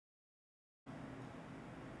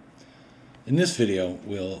In this video,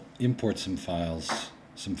 we'll import some files,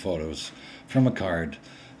 some photos from a card,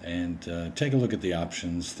 and take a look at the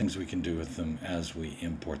options, things we can do with them as we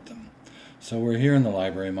import them. So we're here in the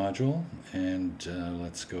library module, and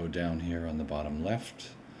let's go down here on the bottom left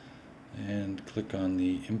and click on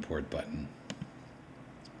the import button.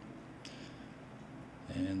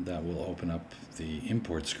 And that will open up the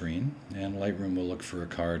import screen, and Lightroom will look for a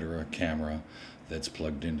card or a camera that's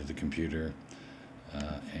plugged into the computer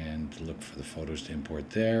and look for the photos to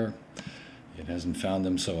import there. It hasn't found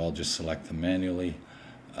them, so I'll just select them manually.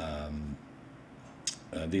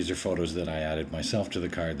 These are photos that I added myself to the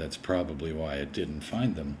card. That's probably why it didn't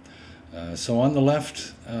find them. So on the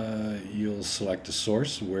left, you'll select a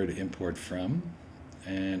source, where to import from,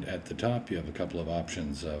 and at the top you have a couple of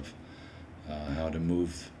options of how to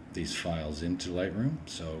move these files into Lightroom.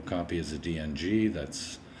 So copy as a DNG,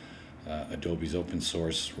 that's Adobe's open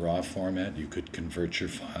source RAW format. You could convert your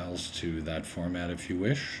files to that format if you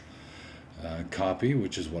wish. Copy,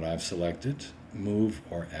 which is what I've selected. Move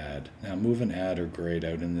or add. Now move and add are grayed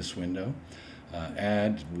out in this window.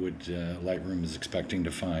 Add would, Lightroom is expecting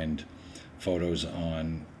to find photos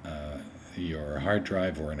on your hard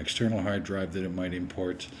drive or an external hard drive that it might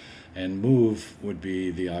import. And move would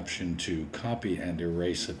be the option to copy and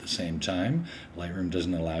erase at the same time. Lightroom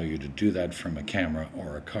doesn't allow you to do that from a camera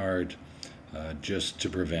or a card, just to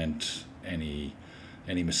prevent any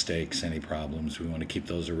mistakes, any problems. We want to keep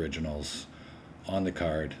those originals on the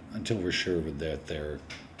card until we're sure that they're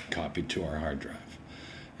copied to our hard drive.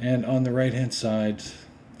 And on the right hand side,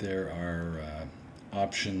 there are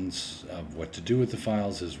options of what to do with the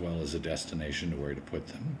files, as well as a destination to where to put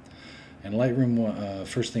them. And Lightroom,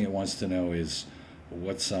 first thing it wants to know is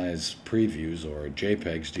what size previews or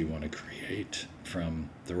JPEGs do you want to create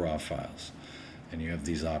from the RAW files. And you have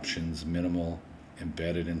these options: minimal,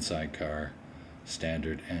 embedded in sidecar,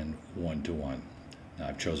 standard, and 1:1. Now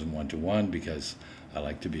I've chosen 1:1 because I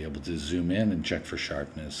like to be able to zoom in and check for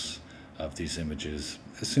sharpness of these images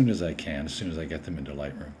as soon as I can, as soon as I get them into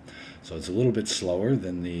Lightroom. So it's a little bit slower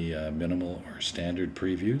than the minimal or standard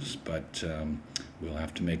previews, but we'll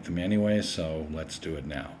have to make them anyway, so let's do it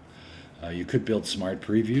now. You could build smart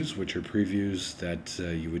previews, which are previews that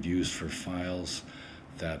you would use for files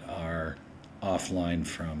that are offline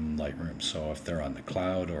from Lightroom. So if they're on the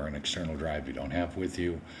cloud or an external drive you don't have with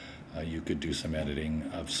you, you could do some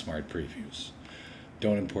editing of smart previews.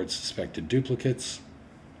 Don't import suspected duplicates.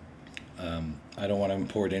 I don't want to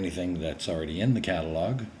import anything that's already in the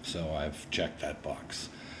catalog, so I've checked that box.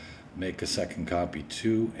 Make a second copy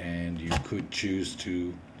too, and you could choose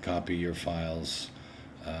to copy your files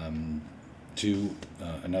to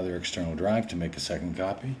another external drive to make a second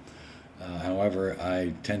copy. However,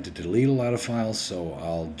 I tend to delete a lot of files, so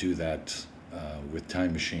I'll do that with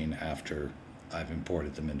Time Machine after I've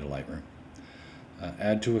imported them into Lightroom.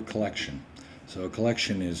 Add to a collection. So a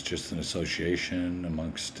collection is just an association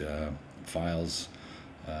amongst files.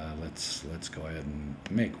 Let's go ahead and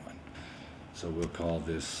make one. So we'll call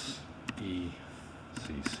this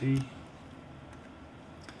ECC,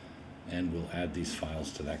 and we'll add these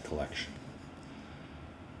files to that collection.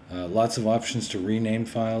 Lots of options to rename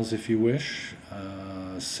files if you wish.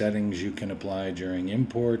 Settings you can apply during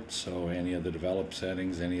import, so any of the develop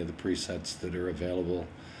settings, any of the presets that are available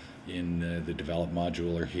in the develop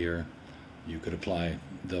module are here. You could apply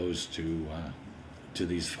those to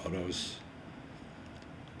these photos.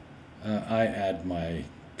 I add my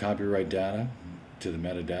copyright data to the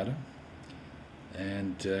metadata,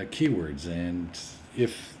 and keywords. And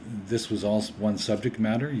if this was all one subject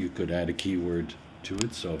matter, you could add a keyword to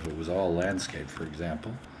it. So if it was all landscape, for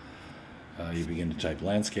example, you begin to type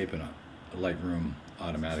landscape, and Lightroom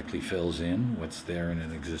automatically fills in what's there in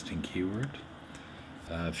an existing keyword.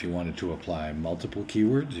 If you wanted to apply multiple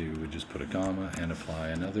keywords, you would just put a comma and apply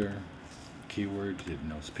another keyword. It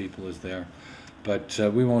knows people is there. But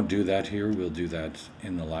we won't do that here. We'll do that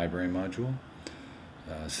in the library module,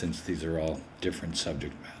 since these are all different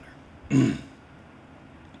subject matter.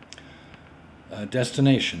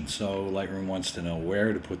 Destination. So Lightroom wants to know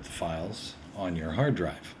where to put the files on your hard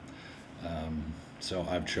drive. So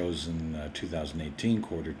I've chosen 2018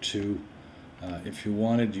 Q2. If you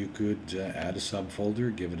wanted, you could add a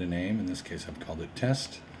subfolder, give it a name. In this case, I've called it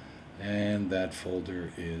test, and that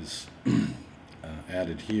folder is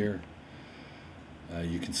added here.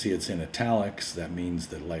 You can see it's in italics. That means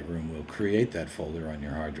that Lightroom will create that folder on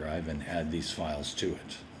your hard drive and add these files to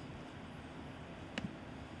it.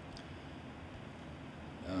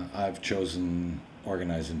 I've chosen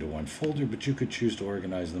organize into one folder, but you could choose to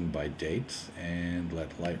organize them by date and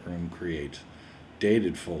let Lightroom create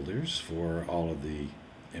dated folders for all of the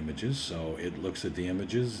images. So it looks at the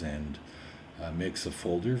images and makes a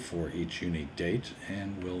folder for each unique date,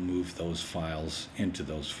 and we'll move those files into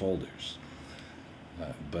those folders.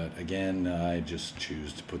 But again, I just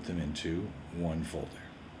choose to put them into one folder.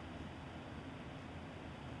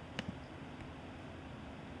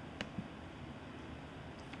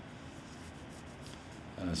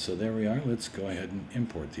 So there we are. Let's go ahead and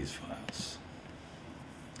import these files.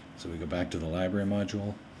 So we go back to the library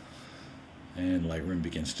module, and Lightroom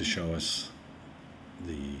begins to show us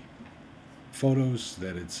the photos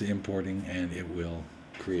that it's importing, and it will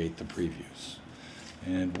create the previews.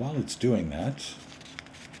 And while it's doing that,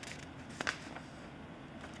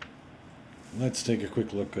 let's take a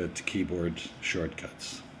quick look at keyboard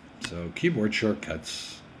shortcuts. So keyboard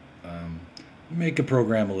shortcuts make a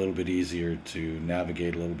program a little bit easier to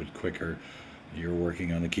navigate, a little bit quicker. You're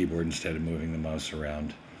working on the keyboard instead of moving the mouse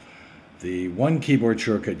around. The one keyboard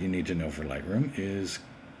shortcut you need to know for Lightroom is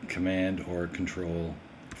Command or Control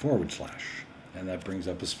 /, and that brings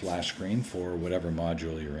up a splash screen for whatever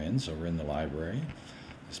module you're in. So we're in the library.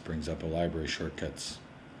 This brings up a library shortcuts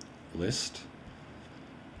list,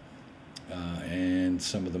 and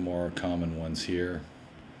some of the more common ones here.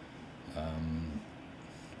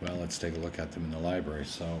 Well, let's take a look at them in the library.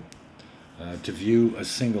 So to view a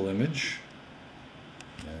single image,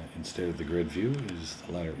 instead of the grid view, is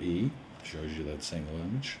the letter E, shows you that single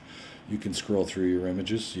image. You can scroll through your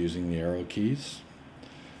images using the arrow keys.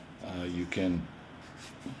 You can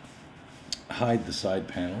hide the side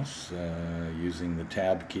panels using the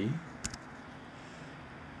tab key,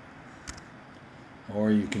 or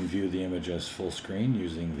you can view the image as full screen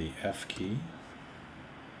using the F key.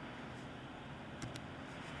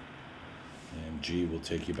 And G will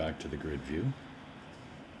take you back to the grid view.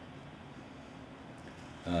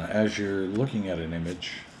 As you're looking at an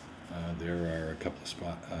image, there are a couple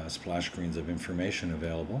of splash screens of information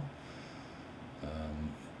available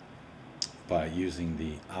by using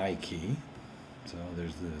the I key. So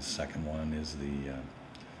there's the second one is the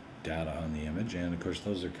data on the image, and of course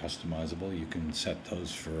those are customizable. You can set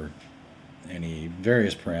those for any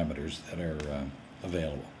various parameters that are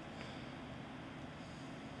available.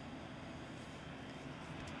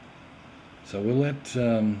 So we'll let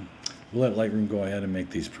Lightroom go ahead and make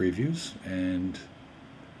these previews, and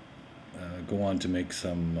go on to make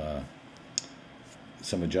some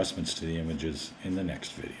adjustments to the images in the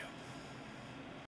next video.